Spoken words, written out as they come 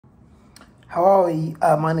How are we?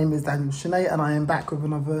 My name is Daniel Shanae and I am back with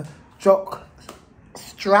another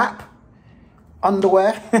JOCKSTRAP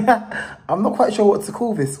underwear. I'm not quite sure what to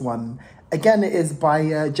call this one. Again, it is by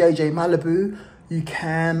Malibu. You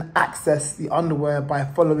can access the underwear by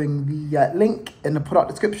following the link in the product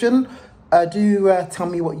description. Do tell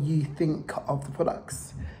me what you think of the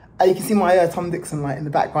products. You can see my Tom Dixon light in the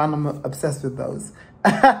background. I'm obsessed with those.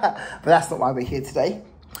 But that's not why we're here today.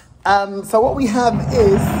 So what we have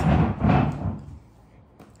is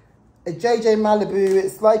a Malibu.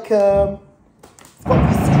 It's like it's got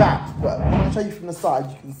these straps, but when I show you from the side,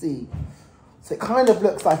 you can see. So it kind of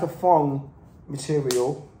looks like a thong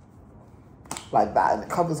material, like that, and it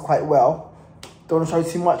covers quite well. Don't want to show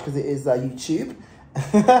too much because it is YouTube.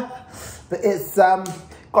 But it's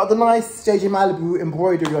got the nice Malibu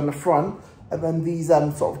embroidery on the front, and then these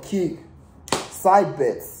sort of cute side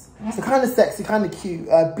bits. So kind of sexy, kind of cute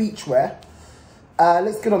beach wear.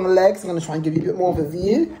 Looks good on the legs. I'm going to try and give you a bit more of a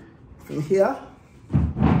view from here.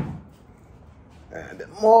 And a bit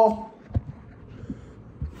more.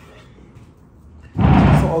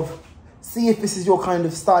 Sort of see if this is your kind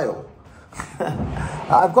of style.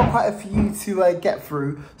 I've got quite a few to get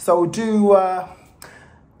through, so do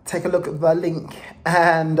take a look at the link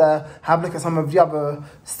and have a look at some of the other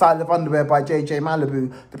style of underwear by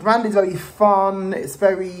Malibu. The brand is very fun. It's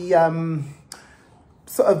very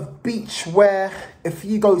sort of beach wear. If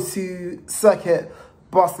you go to Circuit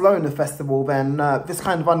Barcelona Festival, then this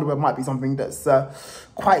kind of underwear might be something that's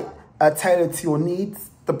quite tailored to your needs.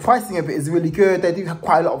 The pricing of it is really good. They do have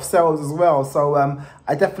quite a lot of sales as well. So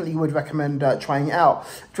I definitely would recommend trying it out.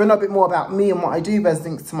 If you want to know a bit more about me and what I do, there's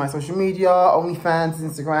links to my social media, OnlyFans,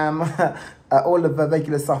 Instagram, all of the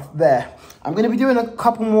regular stuff there. I'm going to be doing a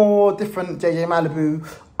couple more different Malibu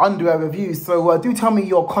underwear reviews. So do tell me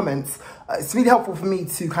your comments. It's really helpful for me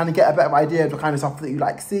to kind of get a better idea of the kind of stuff that you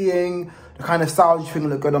like seeing, the kind of styles you think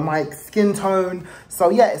look good on my skin tone. So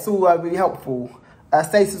yeah, it's all really helpful.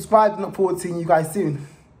 Stay subscribed and look forward to seeing you guys soon.